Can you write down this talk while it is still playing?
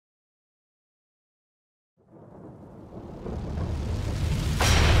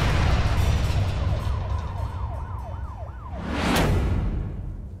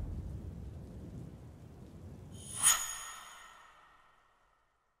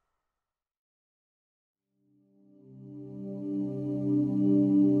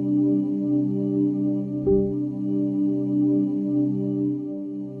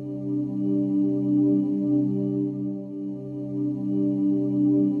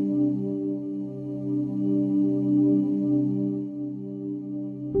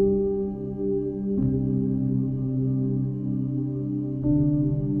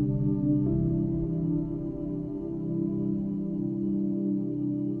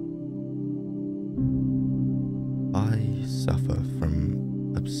I suffer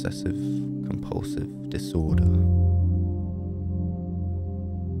from obsessive compulsive disorder.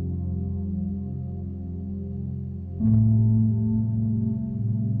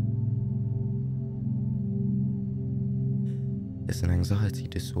 It's an anxiety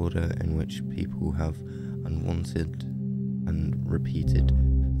disorder in which people have unwanted and repeated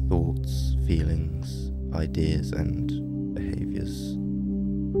thoughts, feelings, ideas, and behaviours.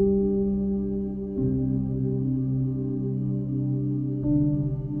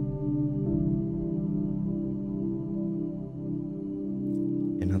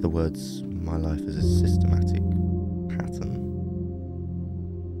 In other words, my life is a systematic pattern.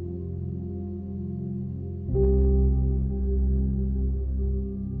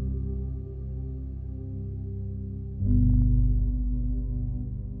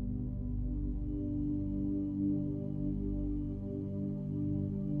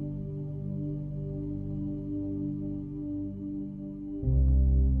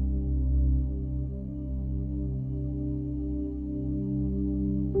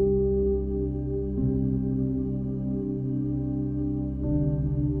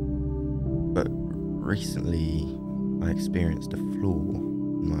 But recently, I experienced a flaw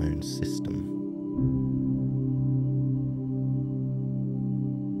in my own system.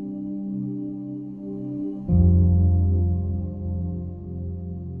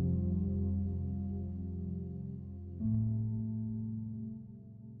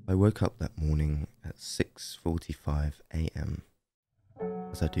 I woke up that morning at 6:45 a.m,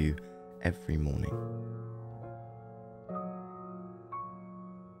 as I do every morning.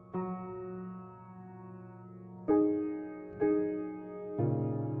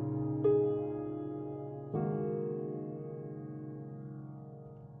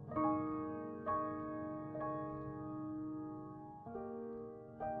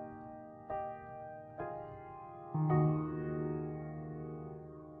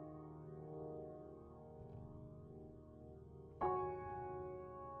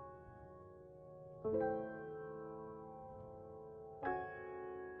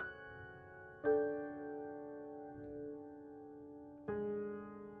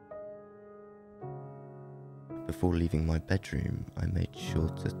 Before leaving my bedroom, I made sure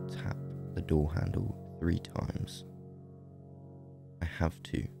to tap the door handle 3 times. I have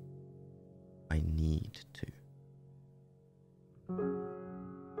to. I need to.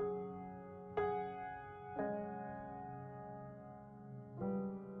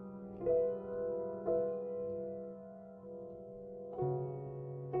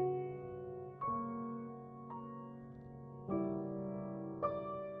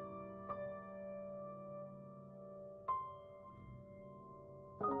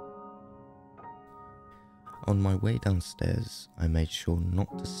 On my way downstairs, I made sure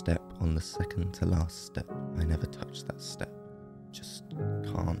not to step on the second to last step. I never touch that step. Just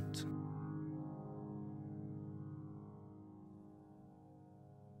can't.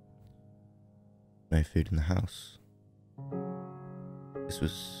 No food in the house. This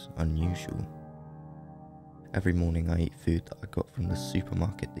was unusual. Every morning I eat food that I got from the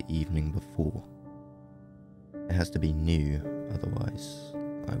supermarket the evening before. It has to be new, otherwise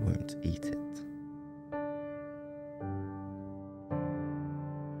I won't eat it.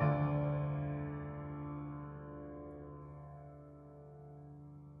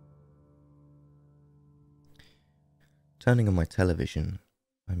 Turning on my television,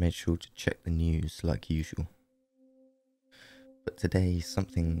 I made sure to check the news like usual. But today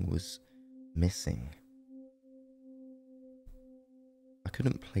something was missing. I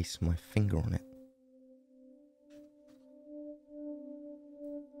couldn't place my finger on it.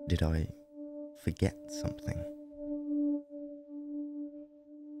 Did I forget something?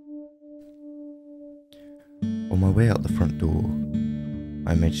 On my way out the front door,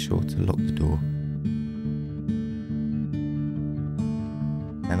 I made sure to lock the door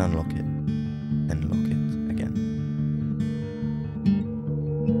and unlock it, then lock it again.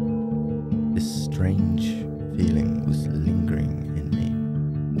 This strange feeling was lingering in me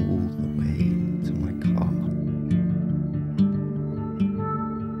all the way to my car.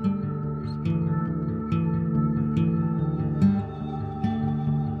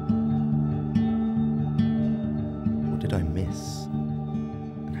 What did I miss?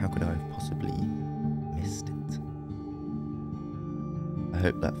 And how could I have possibly missed it? I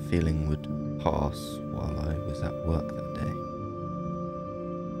hoped that feeling would pass while I was at work that day.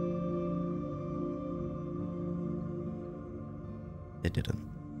 It didn't.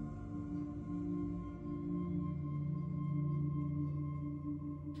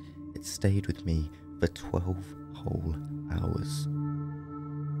 It stayed with me for 12 whole hours.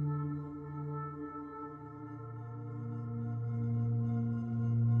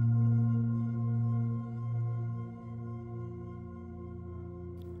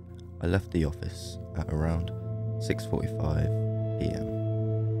 I left the office at around 6:45 p.m.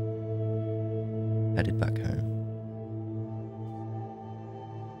 Headed back home.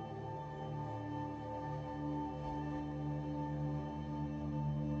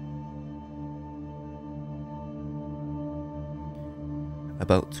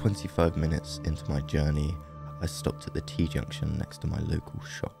 About 25 minutes into my journey, I stopped at the T-junction next to my local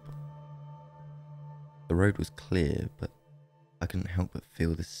shop. The road was clear, but I couldn't help but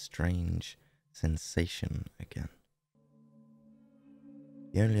feel this strange sensation again.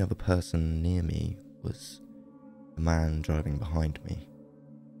 The only other person near me was the man driving behind me.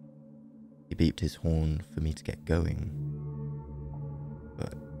 He beeped his horn for me to get going,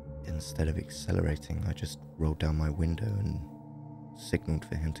 but instead of accelerating, I just rolled down my window and signalled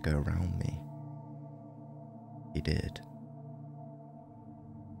for him to go around me. He did.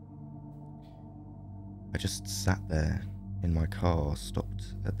 I just sat there in my car,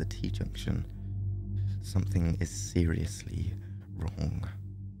 stopped at the T-junction. Something is seriously wrong.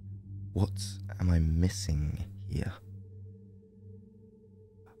 What am I missing here?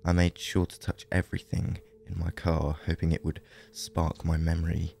 I made sure to touch everything in my car, hoping it would spark my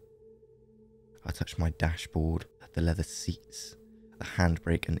memory. I touched my dashboard, the leather seats, the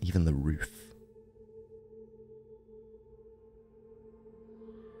handbrake, and even the roof.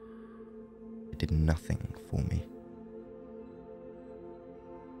 It did nothing for me.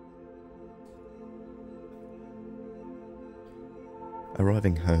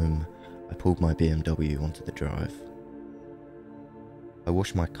 Arriving home, I pulled my BMW onto the drive. I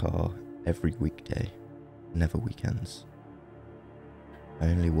wash my car every weekday, never weekends. I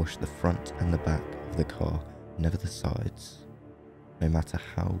only wash the front and the back of the car, never the sides. No matter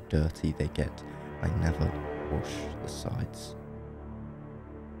how dirty they get, I never wash the sides.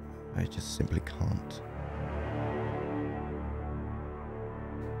 I just simply can't.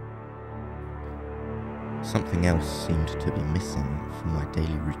 Something else seemed to be missing from my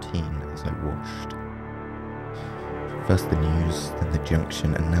daily routine as I washed. First the news, then the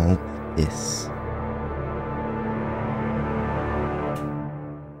junction, and now this.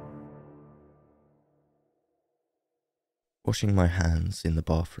 Washing my hands in the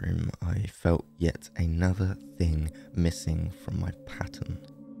bathroom, I felt yet another thing missing from my pattern.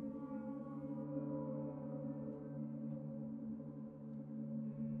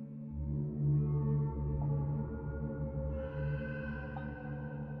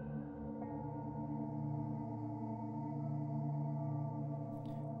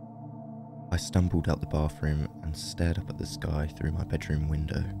 I stumbled out the bathroom and stared up at the sky through my bedroom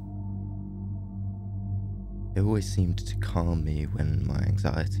window. It always seemed to calm me when my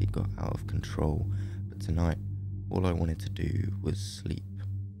anxiety got out of control, but tonight, all I wanted to do was sleep.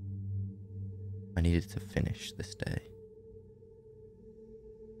 I needed to finish this day.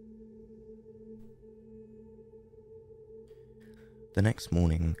 The next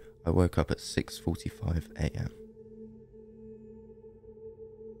morning, I woke up at 6:45 a.m.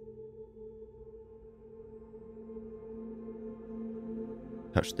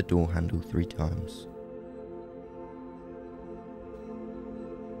 Touched the door handle 3 times.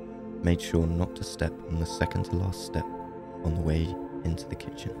 Made sure not to step on the second to last step on the way into the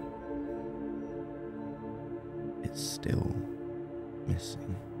kitchen. It's still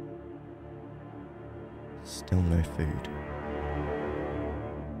missing. Still no food.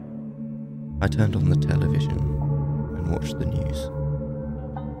 I turned on the television and watched the news.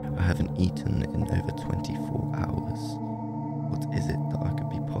 I haven't eaten in over 24 hours. What is it that I could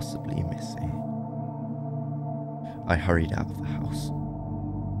be possibly missing? I hurried out of the house.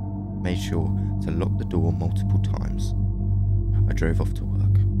 Made sure to lock the door multiple times. I drove off to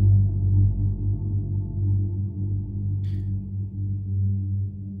work.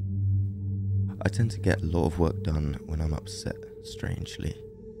 I tend to get a lot of work done when I'm upset, strangely.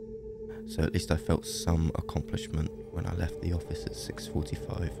 So at least I felt some accomplishment when I left the office at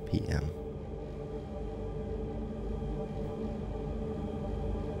 6:45 p.m.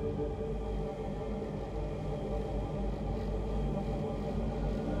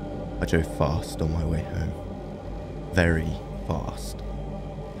 I drove fast on my way home. Very fast.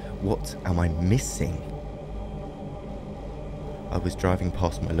 What am I missing? I was driving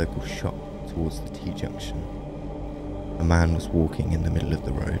past my local shop towards the T-junction. A man was walking in the middle of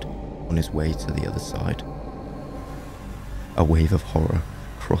the road on his way to the other side. A wave of horror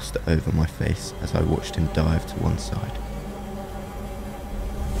crossed over my face as I watched him dive to one side.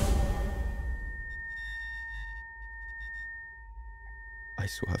 I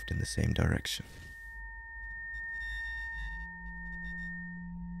swerved in the same direction.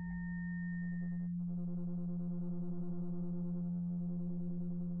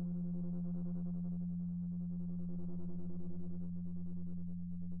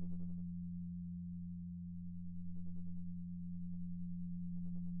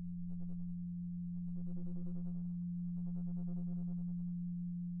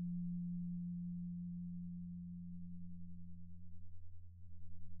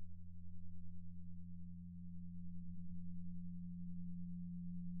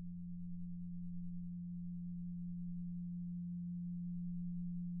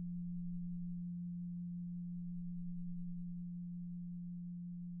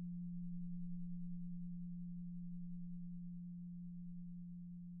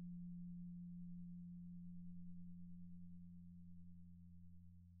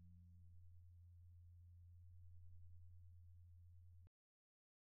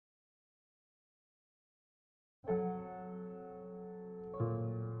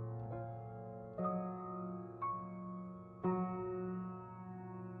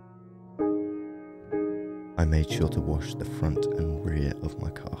 I made sure to wash the front and rear of my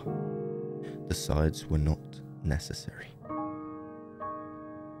car. The sides were not necessary.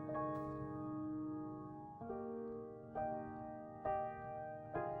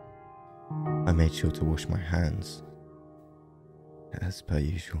 I made sure to wash my hands, as per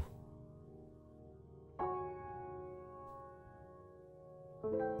usual.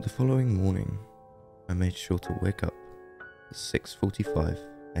 The following morning, I made sure to wake up at 6:45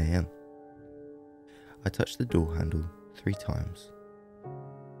 a.m. I touched the door handle 3 times.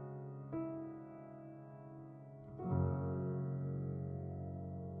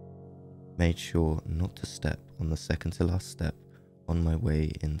 Made sure not to step on the second to last step on my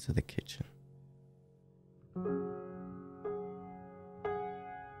way into the kitchen.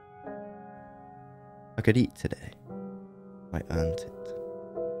 I could eat today. I earned it.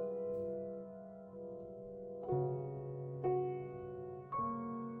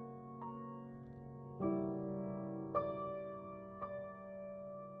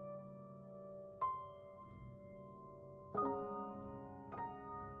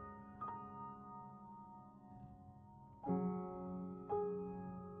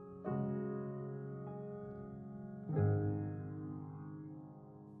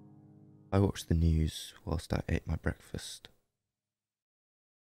 I watched the news whilst I ate my breakfast.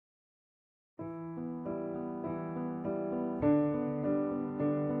 Last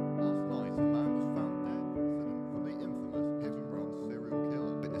night, a man was found dead for the infamous hit-and-run serial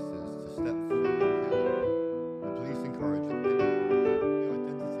killer. Witnesses to Steph's serial killer. The police encourage the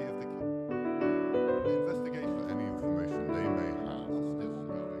identity of the killer. The investigation of any information they may have are still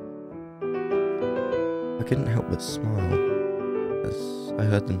ongoing. I couldn't help but smile as I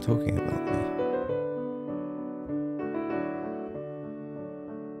heard them talking about me.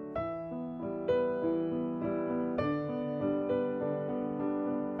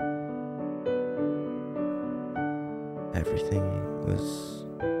 Everything was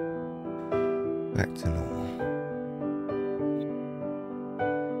back to normal.